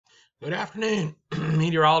Good afternoon,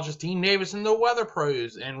 meteorologist Dean Davis and the Weather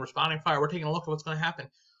Pros and Responding Fire. We're taking a look at what's going to happen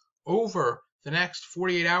over the next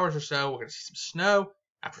 48 hours or so. We're going to see some snow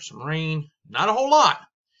after some rain. Not a whole lot,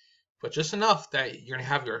 but just enough that you're going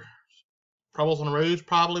to have your troubles on the roads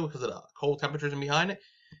probably because of the cold temperatures and behind it.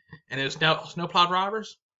 And those snowplow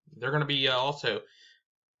drivers, they're going to be also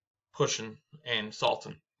pushing and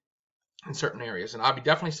salting in certain areas. And I'll be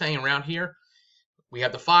definitely saying around here, we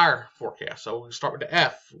have the fire forecast. So we'll start with the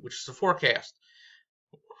F, which is the forecast.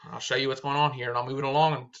 I'll show you what's going on here, and I'll move it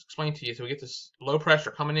along and explain to you. So we get this low pressure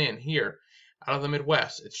coming in here out of the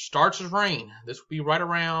Midwest. It starts as rain. This will be right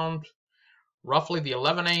around roughly the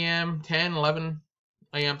 11 a.m., 10, 11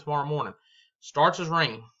 a.m. tomorrow morning. Starts as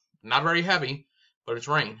rain. Not very heavy, but it's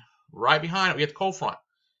rain. Right behind it, we get the cold front.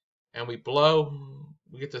 And we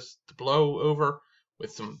get this to blow over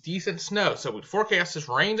with some decent snow. So we forecast this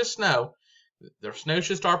rain to snow. The snow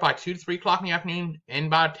should start by 2 to 3 o'clock in the afternoon,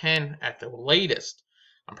 end by 10 at the latest.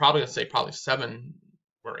 I'm probably going to say probably 7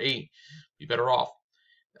 or 8. Be better off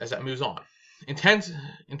as that moves on.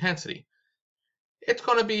 Intensity. It's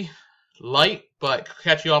going to be light, but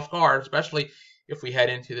catch you off guard, especially if we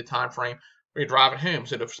head into the time frame where you're driving home.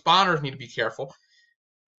 So the responders need to be careful.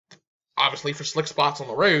 Obviously, for slick spots on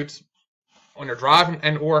the roads when they're driving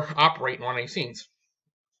and or operating on any scenes.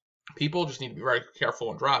 People just need to be very careful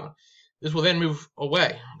when driving. This will then move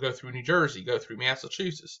away, go through New Jersey, go through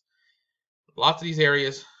Massachusetts. Lots of these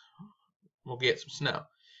areas will get some snow. And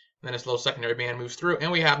then this little secondary band moves through,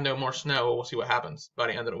 and we have no more snow. We'll see what happens by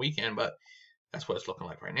the end of the weekend, but that's what it's looking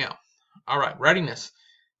like right now. All right, readiness.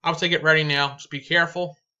 I would say get ready now. Just be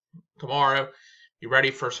careful. Tomorrow, be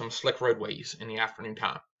ready for some slick roadways in the afternoon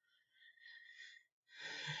time.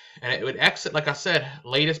 And it would exit, like I said,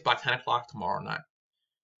 latest by 10 o'clock tomorrow night.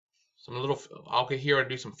 I'll get here and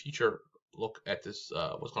do some future look at this,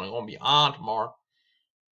 what's going on beyond tomorrow,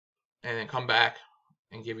 and then come back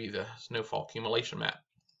and give you the snowfall accumulation map.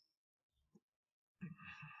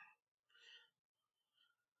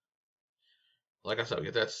 Like I said, we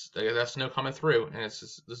get that snow coming through, and this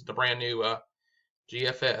is the brand new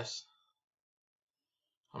GFS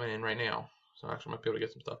coming in right now. So I actually might be able to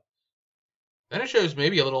get some stuff. Then it shows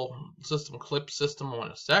maybe a little clip system on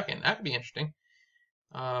a second. That could be interesting.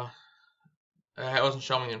 It wasn't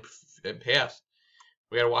showing in past.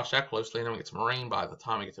 We got to watch that closely, and then we get some rain by the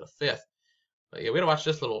time we get to the 5th. But yeah, we got to watch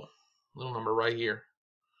this little number right here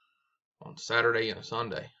on Saturday and a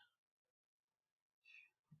Sunday.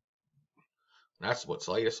 That's what's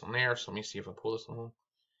latest on there. So let me see if I pull this on.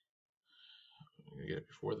 I'm gonna get it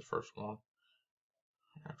before the first one.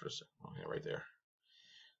 After a second, okay, right there.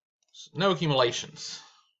 No accumulations.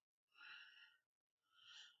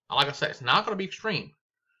 Like I said, it's not going to be extreme.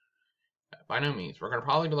 By no means. We're going to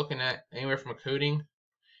probably be looking at anywhere from a coating,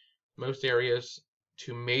 most areas,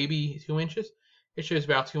 to maybe 2 inches. It shows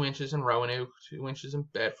about 2 inches in Roanoke, 2 inches in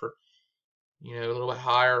Bedford. You know, a little bit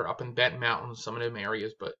higher up in Benton Mountains, some of them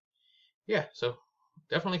areas. But yeah, so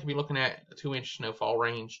definitely could be looking at a 2-inch snowfall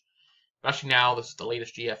range. Especially now, this is the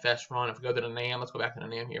latest GFS run. If we go to the NAM, let's go back to the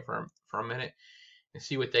NAM here for a minute and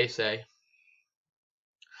see what they say.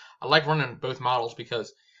 I like running both models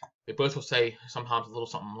because they both will say sometimes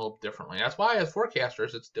something a little differently. That's why as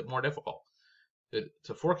forecasters it's more difficult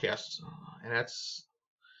to forecast, and that's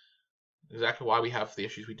exactly why we have the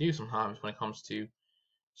issues we do sometimes when it comes to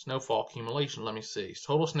snowfall accumulation. Let me see.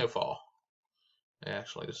 Total snowfall.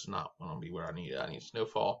 Actually, this is not going to be where I need it. I need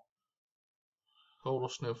snowfall. Total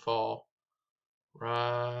snowfall.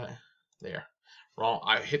 Right there. Wrong.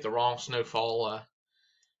 I hit the wrong snowfall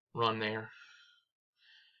run there.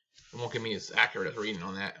 It won't give me as accurate as reading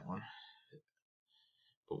on that one.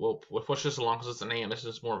 But we'll push this along because it's a NAM. This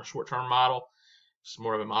is more of a short-term model. It's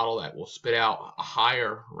more of a model that will spit out a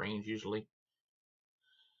higher range usually.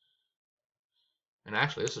 And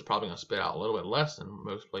actually, this is probably going to spit out a little bit less than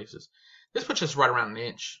most places. This puts us right around an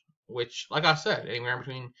inch, which, like I said, anywhere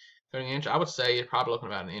between an inch, I would say you're probably looking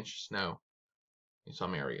about an inch of snow in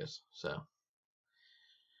some areas. So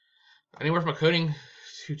anywhere from a coating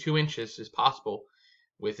to 2 inches is possible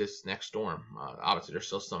with this next storm. Obviously, there's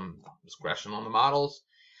still some discretion on the models.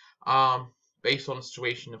 Based on the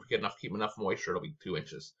situation, if we get keep enough moisture, it'll be 2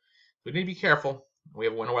 inches. We need to be careful. We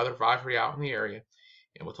have a winter weather advisory out in the area,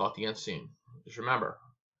 and we'll talk to you again soon. Just remember,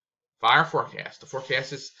 fire forecast. The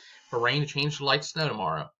forecast is for rain to change to light snow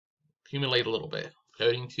tomorrow. Accumulate a little bit.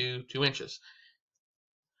 Coating to 2 inches.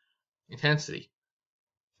 Intensity.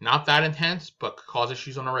 Not that intense, but could cause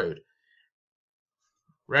issues on the road.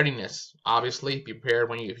 Readiness, obviously, be prepared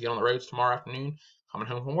if you get on the roads tomorrow afternoon, coming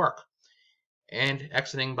home from work, and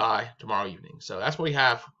exiting by tomorrow evening. So that's what we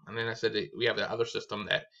have. And then I said that we have the other system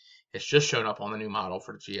that It's just shown up on the new model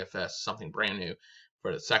for the GFS, something brand new.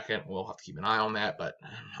 For the second, we'll have to keep an eye on that, but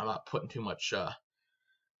I'm not putting too much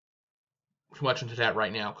into that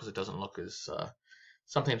right now because it doesn't look as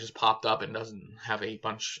something that just popped up and doesn't have a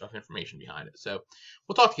bunch of information behind it. So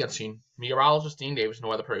we'll talk to you again soon. Meteorologist Dean Davis, No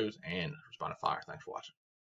Weather Pros, and Responding Fire. Thanks for watching.